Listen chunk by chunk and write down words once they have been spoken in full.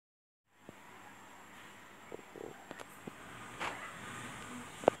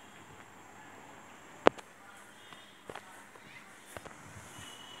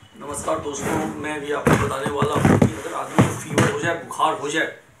नमस्कार दोस्तों, मैं भी आपको बताने वाला हूँ कि अगर आदमी को फीवर हो जाए, बुखार हो जाए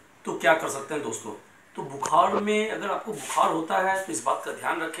तो क्या कर सकते हैं दोस्तों। तो बुखार में अगर आपको बुखार होता है तो इस बात का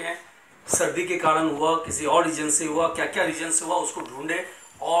ध्यान रखें, सर्दी के कारण हुआ, किसी और रीजन से हुआ, क्या क्या रीजन से हुआ उसको ढूंढें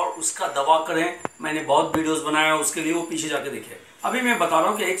और उसका दवा करें। मैंने बहुत वीडियोज़ बनाया उसके लिए, वो पीछे जाके देखें। अभी मैं बता रहा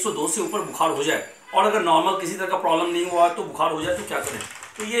हूँ कि 102 से ऊपर बुखार हो जाए और अगर नॉर्मल किसी तरह का प्रॉब्लम नहीं हुआ तो बुखार हो जाए तो क्या करें।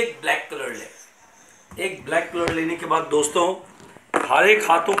 तो ये एक ब्लैक कलर ले, एक ब्लैक कलर लेने के बाद दोस्तों हर एक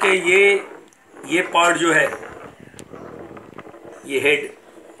हाथों के ये पार्ट जो है, ये हेड,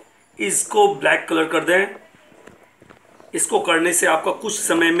 इसको ब्लैक कलर कर दें। इसको करने से आपका कुछ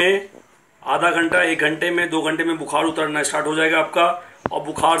समय में, आधा घंटा, 1 घंटे में, 2 घंटे में बुखार उतरना स्टार्ट हो जाएगा आपका, और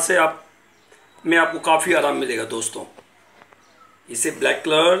बुखार से आपको काफ़ी आराम मिलेगा दोस्तों। इसे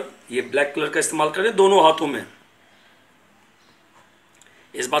ये ब्लैक कलर का इस्तेमाल करें दोनों हाथों में।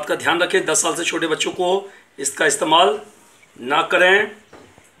 इस बात का ध्यान रखें 10 साल से छोटे बच्चों को इसका इस्तेमाल ना करें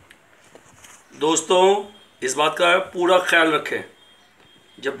दोस्तों। इस बात का पूरा ख्याल रखें,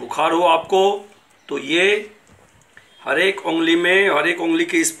 जब बुखार हो आपको तो ये हर एक उंगली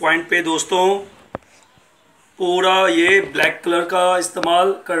के इस पॉइंट पे दोस्तों पूरा ये ब्लैक कलर का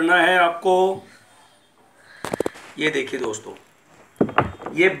इस्तेमाल करना है आपको। ये देखिए दोस्तों,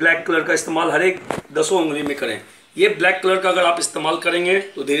 ये ब्लैक कलर का इस्तेमाल हर एक 10 उंगली में करें। ये ब्लैक कलर का अगर आप इस्तेमाल करेंगे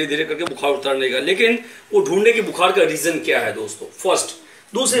तो धीरे धीरे करके बुखार उतरने का। लेकिन वो ढूंढने की बुखार का रीज़न क्या है दोस्तों, फर्स्ट।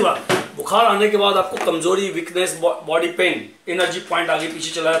 दूसरी बात, बुखार आने के बाद आपको कमजोरी, weakness, body pain, energy point आगे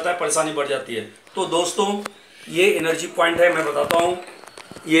पीछे चला जाता है, परेशानी बढ़ जाती है। तो दोस्तों ये एनर्जी पॉइंट है, मैं बताता हूँ।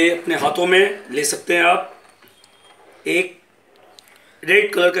 ये अपने हाथों में ले सकते हैं आप। एक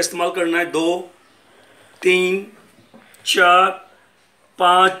रेड कलर का इस्तेमाल करना है, 2, 3, 4,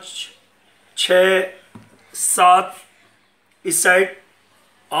 5, 6, 7, इस साइड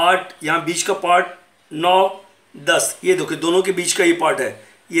 8, यहाँ बीच का पार्ट 9, 10। ये देखिए दोनों के बीच का ये पार्ट है।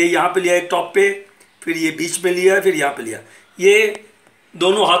 ये यहाँ पे लिया एक टॉप पे, फिर ये बीच में लिया, फिर यहाँ पे लिया। ये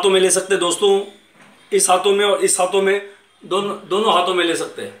दोनों हाथों में ले सकते हैं दोस्तों, इस हाथों में और इस हाथों में, दोनों हाथों में ले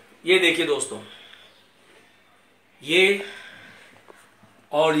सकते हैं। ये देखिए दोस्तों, ये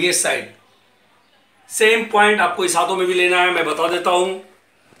और ये साइड सेम पॉइंट आपको इस हाथों में भी लेना है। मैं बता देता हूं,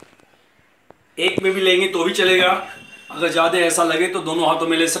 एक में भी लेंगे तो भी चलेगा, अगर ज़्यादा ऐसा लगे तो दोनों हाथों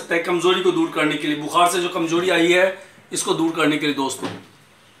में ले सकते हैं, कमजोरी को दूर करने के लिए। बुखार से जो कमजोरी आई है इसको दूर करने के लिए दोस्तों।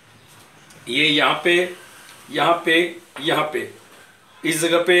 ये यहाँ पे, यहाँ पे, यहाँ पे, इस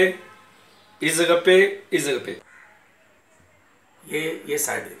जगह पे, इस जगह पे, इस जगह पे, ये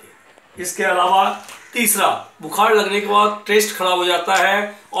साइड देखिए। इसके अलावा तीसरा, बुखार लगने के बाद टेस्ट खराब हो जाता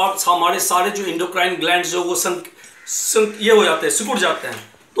है और हमारे सारे जो एंडोक्राइन ग्लैंड जो वो ये हो जाते हैं, सिकुड़ जाते हैं।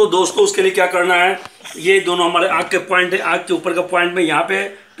 तो दोस्तों उसके लिए क्या करना है, ये दोनों हमारे आँख के पॉइंट है, आँख के ऊपर का पॉइंट में यहाँ पे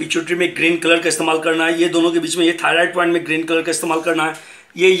पिट्यूटरी में ग्रीन कलर का इस्तेमाल करना है। ये दोनों के बीच में ये थायराइड पॉइंट में ग्रीन कलर का इस्तेमाल करना है।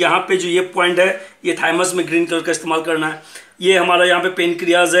 ये यहाँ पे जो ये पॉइंट है, ये थाइमस में ग्रीन कलर का इस्तेमाल करना है। ये हमारा यहाँ पे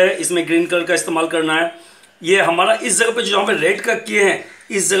पेनक्रियाज है, इसमें ग्रीन कलर का इस्तेमाल करना है। ये हमारा इस जगह पे जो यहाँ पे रेड का किए हैं,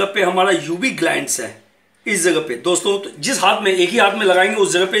 इस जगह पे हमारा यूवी ग्लैंड्स है। इस जगह पे दोस्तों, तो जिस हाथ में, एक ही हाथ में लगाएंगे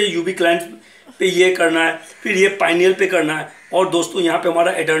उस जगह पे यूवी ग्लैंड पे ये करना है, फिर ये पाइनियल पे करना है। और दोस्तों यहाँ पे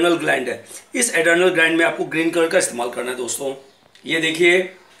हमारा एडर्नल ग्लैंड है, इस एडर्नल ग्लैंड में आपको ग्रीन कलर का इस्तेमाल करना है दोस्तों। ये देखिए,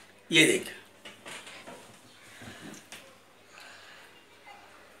 ये देखिए,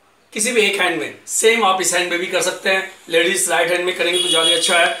 किसी भी एक हैंड में, सेम आप इस हैंड में भी कर सकते हैं। लेडीज राइट हैंड में करेंगे तो ज़्यादा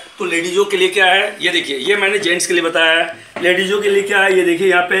अच्छा है। तो लेडीजों के लिए क्या है, ये देखिए, ये मैंने जेंट्स के लिए बताया है। लेडीजों के लिए क्या है, ये देखिए,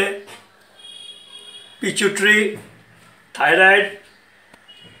 यहाँ पे पिट्यूटरी, थायराइड,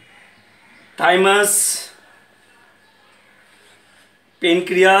 थाइमस,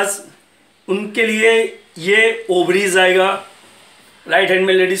 पेनक्रियाज, उनके लिए ये ओवरीज आएगा। राइट हैंड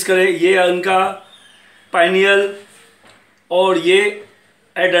में लेडीज करे, ये उनका पाइनियल और ये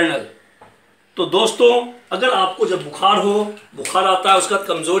एडर्नल। तो दोस्तों अगर आपको जब बुखार आता है, उसके बाद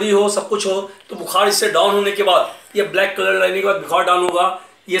कमजोरी हो, सब कुछ हो, तो बुखार इससे डाउन होने के बाद, ये ब्लैक कलर लगने के बाद बुखार डाउन होगा।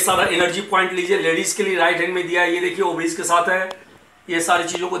 ये सारा एनर्जी पॉइंट लीजिए, लेडीज के लिए राइट हैंड में दिया है, ये देखिए ओवरीज के साथ है। ये सारी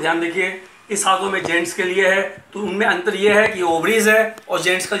चीज़ों को ध्यान देखिए। इस हाथों में जेंट्स के लिए है, तो उनमें अंतर ये है कि ओवरीज है और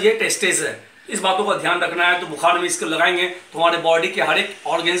जेंट्स का ये टेस्टिस है। इस बातों का ध्यान रखना है। तो बुखार में इसको लगाएंगे तो हमारे बॉडी के हर एक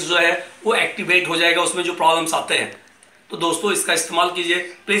ऑर्गन्स जो है वो एक्टिवेट हो जाएगा, उसमें जो प्रॉब्लम्स आते हैं। तो दोस्तों इसका इस्तेमाल कीजिए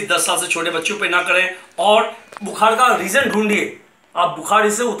प्लीज़। 10 साल से छोटे बच्चों पे ना करें। और बुखार का रीज़न ढूंढिए। आप बुखार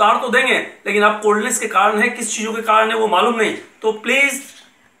इससे उतार तो देंगे, लेकिन आप कोल्डनेस के कारण है, किस चीज़ों के कारण है वो मालूम नहीं। तो प्लीज़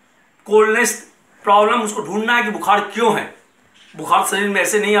कोल्डनेस प्रॉब्लम उसको ढूंढना है कि बुखार क्यों है। बुखार शरीर में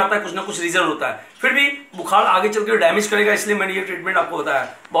ऐसे नहीं आता है, कुछ ना कुछ रीजन होता है। फिर भी बुखार आगे चल के डैमेज करेगा, इसलिए मैंने ये ट्रीटमेंट आपको बताया।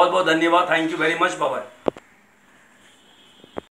 बहुत बहुत धन्यवाद, thank you very much, bye bye.